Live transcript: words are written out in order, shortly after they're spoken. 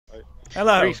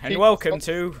Hello, Reece, and welcome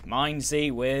to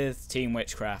MineZ with Team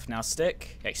Witchcraft. Now,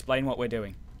 Stick, explain what we're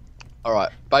doing.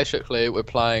 Alright, basically we're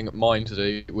playing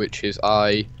MineZ, which is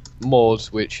a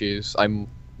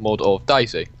mod of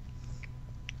Daisy.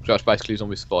 So that's basically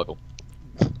zombie survival.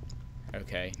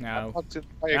 Okay, now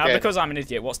Again. because I'm an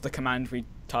idiot, what's the command we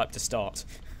type to start?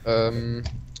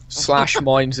 Slash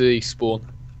MineZ spawn.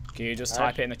 Can you just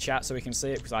type it in the chat so we can see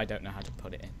it? Because I don't know how to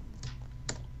put it in.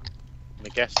 Let me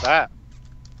guess that.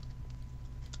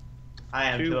 I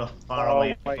am Too too far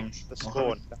away from from the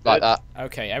spawn. Like that.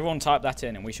 Okay, everyone type that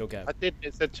in and we shall go. I did.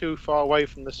 It said too far away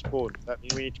from the spawn. Does that mean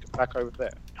we need to get back over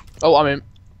there? Oh, I'm in.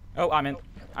 Oh,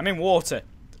 I'm in water.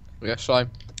 Yeah, same.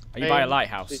 Are you by a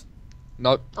lighthouse?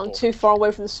 Nope. I'm too far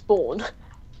away from the spawn.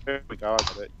 There we go. I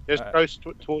got it. Just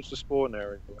go towards the spawn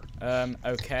area.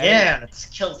 Okay. Yeah, let's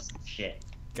kill some shit.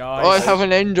 Guys, I have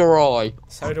an ender eye.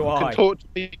 so do You can I. talk to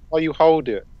me while you hold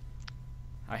it.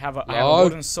 I have a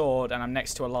wooden sword and I'm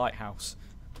next to a lighthouse.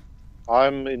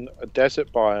 I'm in a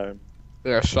desert biome.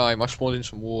 Yeah, same. I spawned in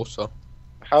some water.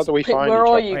 How do we find Where each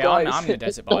are other? you Wait, guys? I'm in the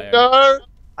desert biome. No!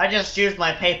 I just used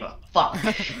my paper. Fuck.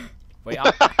 Wait,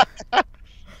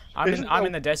 I'm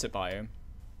in the desert biome.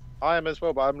 I am as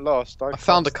well, but I'm lost. I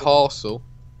found a castle.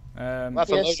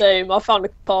 That's a Yeah, load. same. I found a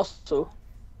castle.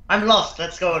 I'm lost.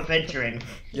 Let's go adventuring.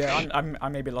 Yeah, I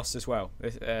may be lost as well.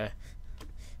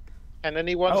 Can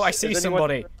anyone? Oh, I see is anyone-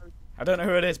 somebody. I don't know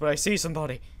who it is, but I see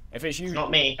somebody. If it's you, It's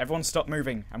not me. everyone stop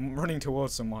moving. I'm running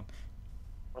towards someone.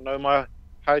 I know my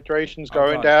hydration's Oh,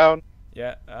 going God. down.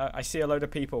 Yeah, I see a load of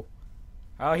people.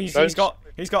 Oh, he's Don't- got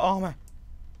armor.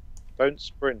 Don't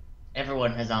sprint.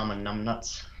 Everyone has armor,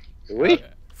 numbnuts. Do we?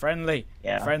 Friendly.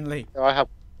 Yeah. Friendly. I have.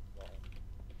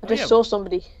 I just yeah. saw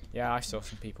somebody. Yeah, I saw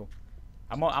some people.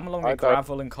 I'm along I a don't-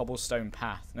 gravel and cobblestone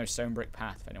path. No, stone brick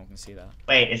path. If anyone can see that.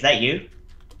 Wait, is that you?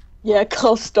 Yeah,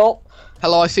 can't stop.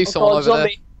 Hello, I see Oh, someone God, over there.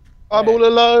 zombie. I'm all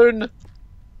alone.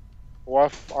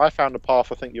 Well, I found a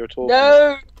path. I think you were talking.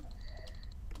 No!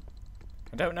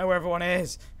 I don't know where everyone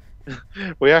is.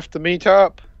 We have to meet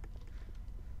up.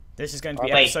 This is going to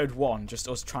be Wait. episode 1, just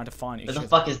us trying to find each What the other.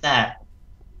 fuck is that?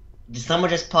 Did someone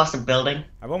just pass a building?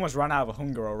 I've almost run out of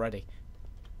hunger already.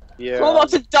 Yeah. I'm about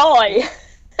to die!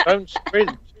 Don't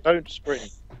sprint. Don't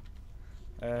sprint.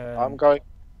 I'm Um, going.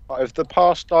 If the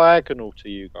path's diagonal to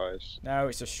you guys, no,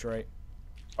 it's just straight.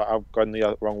 I'm going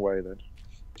the wrong way then.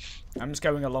 I'm just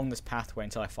going along this pathway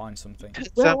until I find something.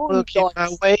 Where I'm are you looking my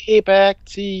guys? way back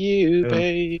to you, Oh.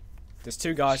 babe. There's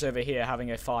 2 guys over here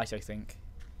having a fight, I think.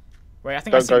 Wait, I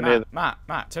think I Don't see go near Matt.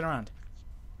 Matt, turn around.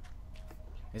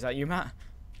 Is that you, Matt?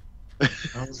 I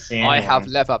don't see I anyone. have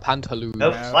leather pantaloons.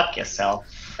 Go No. fuck yourself.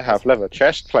 I have leather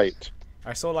chest plate.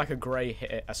 I saw like a grey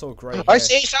hit. I saw grey. I hair.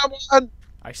 see someone.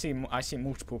 I see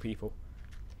multiple people.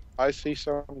 I see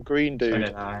some green So dude.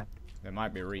 did I. There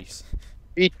might be Reece.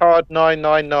 Retard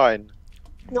 999.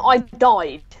 No, I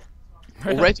died.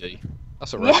 Already?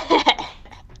 That's a red. Yeah!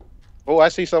 Oh, I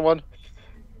see someone.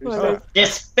 Who's Oh, that?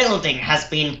 This building has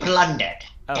been plundered.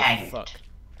 Oh Dang fuck.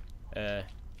 it.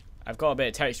 I've got a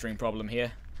bit of texturing problem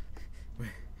here.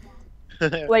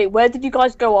 Wait, where did you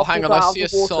guys go Oh, after hang you on, got I out see a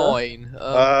of the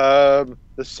water? sign.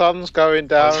 The sun's going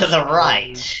down. To the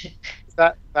right.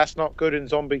 That's not good in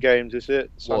zombie games, is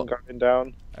it? Sun What? going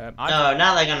down. No,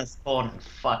 now they're gonna spawn and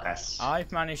fuck us.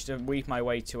 I've managed to weave my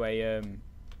way to a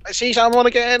I see someone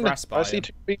again. Grass I see biome.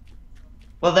 2 people.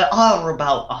 Well, there are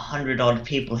about 100 odd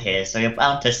people here, so you're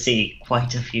bound to see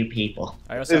quite a few people.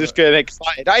 I also They're have just getting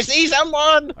excited. I see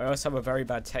someone. I also have a very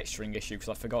bad texturing issue because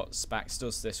I forgot Spax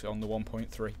does this on the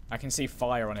 1.3. I can see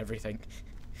fire on everything.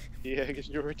 Yeah, because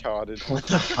you're retarded. What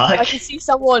the I fuck? can see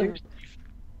someone.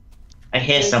 I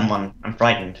hear someone. I'm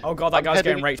frightened. Oh god, that I'm guy's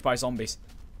heading- getting raped by zombies.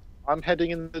 I'm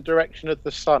heading in the direction of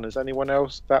the sun. Is anyone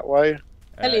else that way?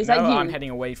 Ellie, is that no, you? I'm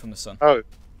heading away from the sun. Oh,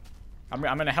 I'm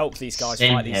going to help these guys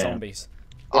Same fight these here. zombies.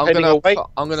 You're I'm heading away.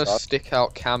 gonna stick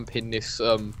out camp in this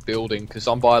building because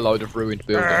I'm by a load of ruined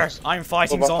buildings. I'm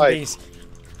fighting Well, my- zombies.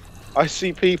 I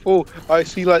see people. I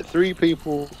see like 3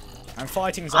 people. I'm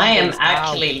fighting zombies. I am Ow.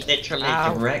 actually literally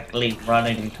Ow. directly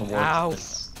running towards Ow.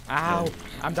 this. Ow!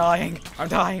 I'm dying! I'm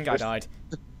dying! I died.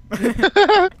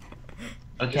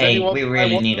 Okay, anyone- we I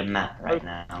really want- need a map right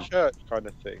now. Church kind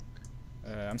of thing.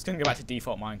 I'm just gonna go back to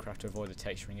default Minecraft to avoid the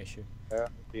texturing issue. That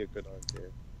would be a good idea.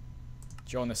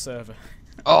 Join the server.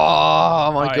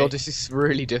 Oh my Right. god, this is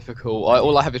really difficult.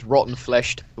 All I have is rotten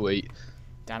flesh to eat.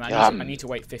 Damn, Yum. I need to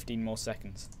wait 15 more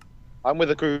seconds. I'm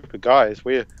with a group of guys.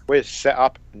 We're set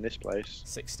up in this place.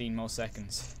 16 more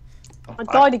seconds. I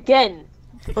died again.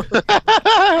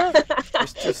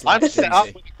 Just I'm like set up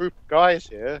Daisy. with a group of guys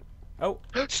here. Oh,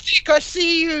 Stick, I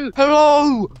see you.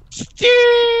 Hello!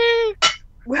 Stick.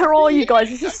 Where are you guys?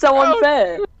 This is so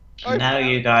unfair. Now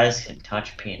you guys can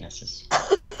touch penises.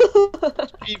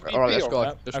 PvP Alright, let's or- go.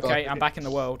 Yep, Let's okay, go. I'm back in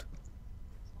the world.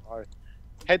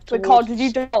 Head Wait, towards. Carl, did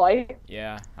you die?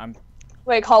 Yeah,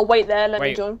 Wait, Carl, wait there. Let me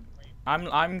Wait. join.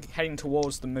 I'm heading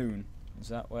towards the moon. Is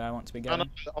that where I want to be No, going? no,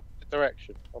 the opposite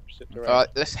direction. Opposite direction. Alright,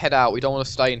 let's head out. We don't want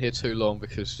to stay in here too long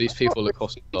because these people are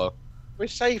hostile. We're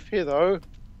safe here though.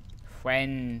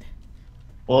 When?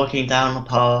 Walking down the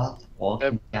path.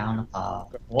 Walking down the path.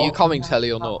 Are you coming,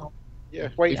 Telly, or not? Yeah,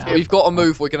 wait Yeah. here. We've got to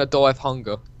move. We're gonna die of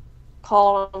hunger.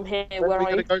 Carl, I'm here. When Where are we are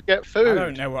gonna you? go get I food?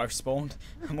 don't know where I've spawned.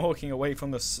 I'm walking away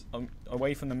from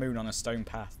away from the moon on a stone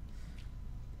path.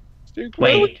 Dude,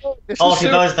 where Wait. are we going? This Oh, is who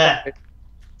soup. goes there?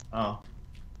 Oh.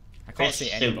 I can't Fish see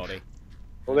soup. anybody.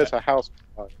 Well, there's a house.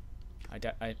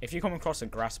 If you come across a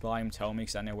grass biome, tell me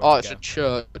because I know where Oh, to it's go. a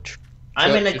church.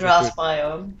 I'm in a Church is grass good.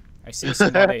 biome. I see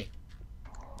somebody.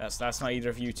 That's not either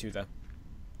of you two though.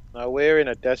 No, we're in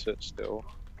a desert still.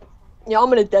 Yeah,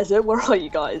 I'm in a desert. Where are you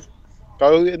guys?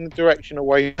 Go in the direction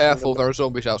away. Careful, From there are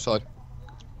zombies outside.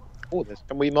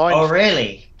 Can we mine? Oh,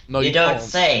 really? No, you you don't can't.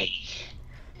 say.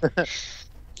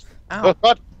 Oh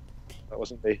God! That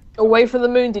wasn't me. Away from the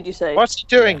moon, did you say? What's he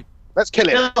doing? Let's kill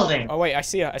him. Building. Oh wait, I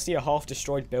see a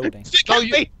half-destroyed building. No, Help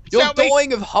me! You're Help me!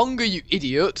 dying of hunger, you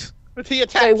idiot! But he Wait,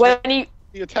 attacked. Me. when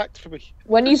He attacked for me.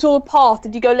 you saw the path,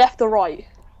 did you go left or right?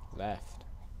 Left.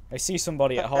 I see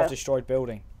somebody at a half-destroyed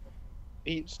building.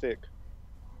 Eat stick.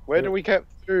 Where do we get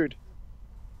food?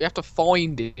 You have to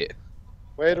find it.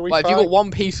 Where do we Like, have you find? got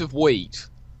one piece of wheat?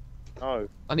 No.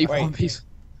 I need Wait. one piece.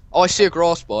 Oh, I see a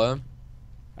grass biome.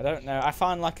 I don't know. I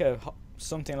found like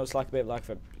something that looks like a bit like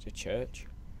a church.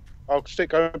 Oh, stick.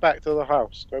 Go back to the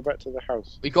house. Go back to the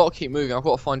house. We gotta keep moving. I've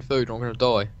got to find food or I'm gonna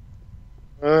die.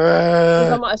 I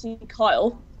think I might have seen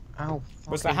Kyle. Ow.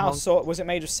 Was the house was it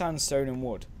made of sandstone and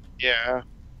wood? Yeah.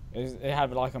 It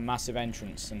had like a massive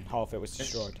entrance and half it was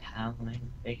This destroyed. town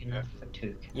ain't big enough for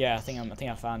two. Yeah, I think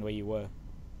I found where you were.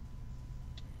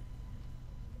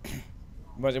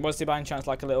 Was there by any chance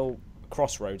like a little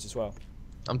crossroads as well?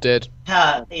 I'm dead.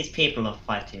 These people are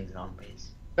fighting zombies.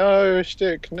 No,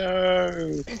 stick.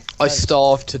 No. I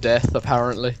starved to death,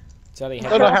 apparently. Telly, I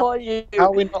don't know head how- Are you? How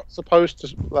are we not supposed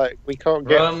to? Like, we can't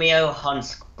get. Romeo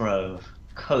Huntsgrove.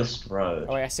 Coast Road.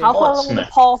 Oh wait, I see. How far along the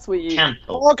Portsmouth. path were you?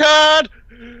 Temple. Oh God!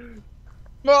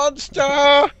 Monster!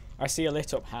 I see a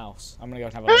lit up house. I'm gonna go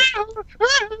and have a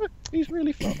look. He's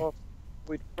really far off.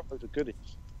 We'd got loads of goodies.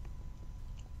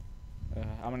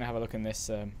 I'm gonna have a look in this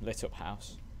lit up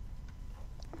house.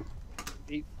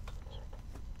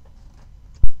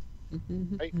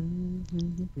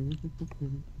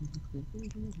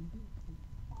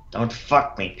 Don't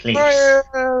fuck me, please.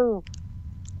 Well,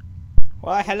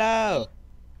 Why, hello.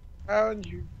 found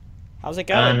you. How's it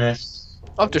going? Ernest.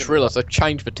 I've just realised I've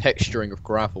changed the texturing of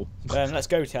gravel. Let's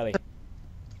go, Telly.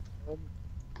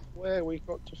 Where we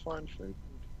got to find food?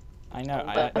 I know.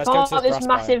 I Let's go to found this this grass biome.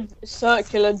 massive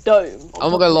circular dome.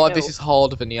 I'm not gonna lie, this is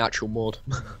harder than the actual mod.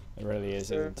 It really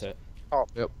is, isn't it?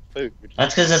 Food.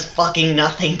 That's because there's fucking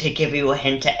nothing to give you a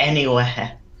hint to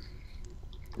anywhere.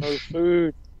 No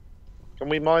food. Can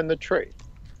we mine the tree?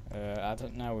 I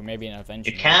don't know. Maybe an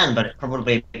adventure. You can, but it'd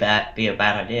probably be a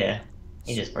bad idea.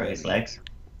 He just broke his legs.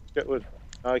 Get wood.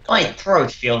 No, I can't. My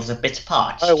throat feels a bit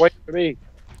parched. Oh, wait for me.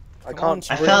 I Come on,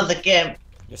 can't. I swim. found the game.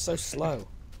 You're so slow.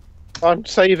 I'm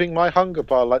saving my hunger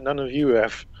bar like none of you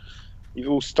have. You've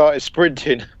all started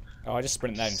sprinting. Oh, I just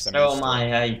sprint then. Cause I'm So used am to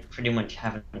it. I. I pretty much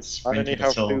haven't I only sprinted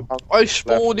have at all. 2 hunger. I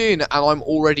spawned in and I'm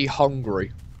already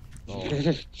hungry.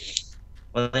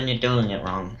 Well, then you're doing it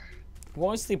wrong.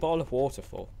 What is the bottle of water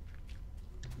for?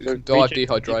 So Die of reach-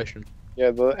 dehydration.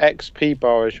 Yeah, the XP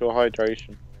bar is your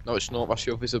hydration. No, it's not. That's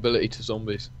your visibility to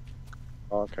zombies.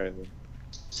 Oh, okay, then.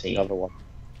 See. Another one.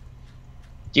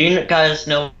 Do you guys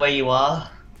know where you are?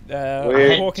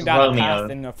 We're- I'm walking down a Romeo. path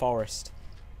in the forest.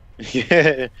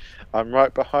 Yeah, I'm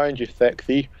right behind you,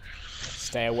 Thexy.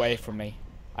 Stay away from me.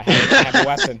 I have a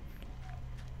weapon.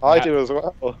 I Yeah. do as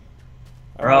well.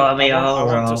 Romeo, I want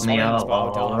to Romeo, sprint, but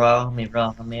I'll die.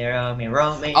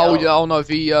 Romeo. Oh, yeah, oh no,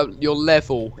 the your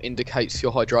level indicates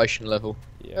your hydration level.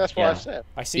 Yeah. That's what Yeah. I said.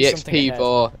 I see The something XP ahead.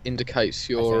 bar indicates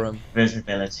your think.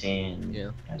 Visibility and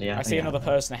Yeah. I see another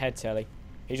person ahead, Telly.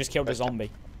 He just killed a zombie.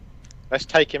 Let's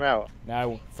take him out.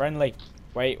 No, friendly.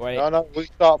 Wait. No, we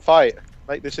start fight.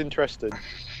 Make this interesting.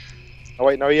 Oh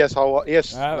wait, no, yes,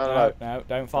 yes. No,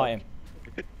 don't fight him.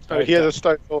 No, here's a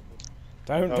stone sword.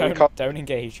 Don't, No, we can't. don't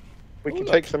engage. We Oh, can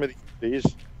look. take some of these.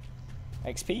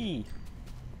 XP.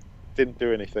 Didn't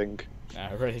do anything. No,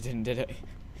 it really didn't, did it?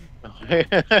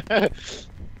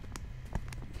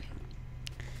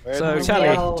 So, Where- Telly,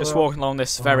 Romeo, just walking along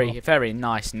this very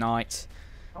nice night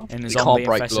in the You can't zombie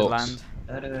break infested blocks. land.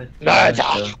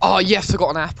 Oh yes, I got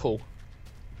an apple.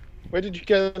 Where did you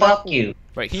get an Fuck apple? you.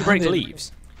 Wait, can you break the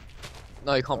leaves?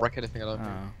 No, you can't break anything. I don't think.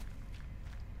 Oh.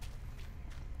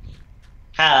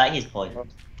 Ha, he's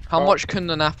poisoned. How much can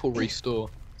an apple restore?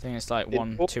 I think it's like It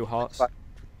 1, looks 2 hearts. like-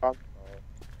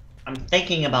 I'm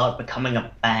thinking about becoming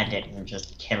a bandit and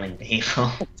just killing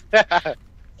people. I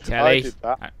Telly. did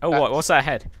that. Oh, what's that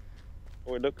head?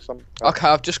 Oh, it looks something. Okay,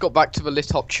 I've just got back to the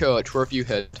lit up church. Where have you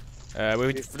head?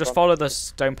 We just follow the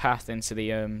stone path into the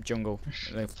jungle,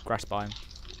 the grass biome.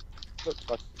 Looks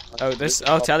like Oh, this.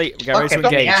 Oh, Telly, we're ready to Okay,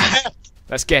 engage. yeah.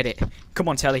 Let's get it. Come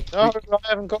on, Telly. No, I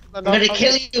haven't got enough. I'm gonna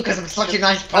kill you because I'm such a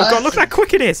nice person. Oh God, look how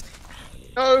quick it is.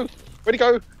 No, where'd he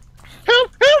go?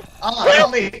 Help! Help! Oh,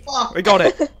 help me! Fuck! We got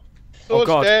it. Sword's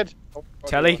God. dead. Oh,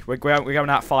 Telly, we're going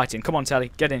out fighting. Come on,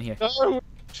 Telly, get in here. No,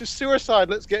 it's just suicide.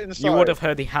 Let's get inside. You would have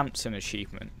heard the Hampton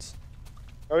achievement.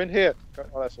 Go in here.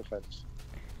 Oh, that's a fence.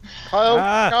 Kyle,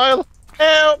 Ah. Kyle,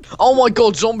 help! Oh my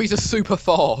god, zombies are super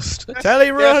fast.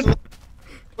 Telly, run! Yes,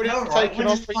 what are No, you right, taking when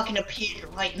on just me? fucking appeared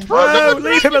right in No, front of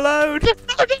me. leave him alone!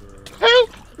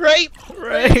 Help! Rape!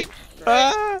 Right.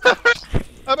 Ah.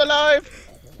 I'm alive!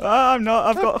 Ah, I'm not.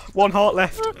 I've got 1 heart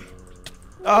left.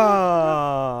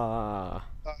 Ah,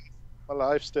 I'm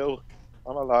alive still.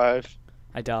 I'm alive.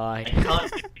 I I died.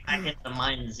 can't get back into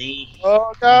MineZ.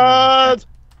 Oh god!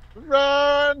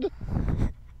 Run!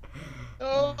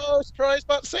 Oh, surprise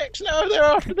but 6! No, they're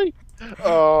after me!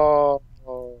 Oh,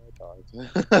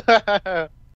 I died.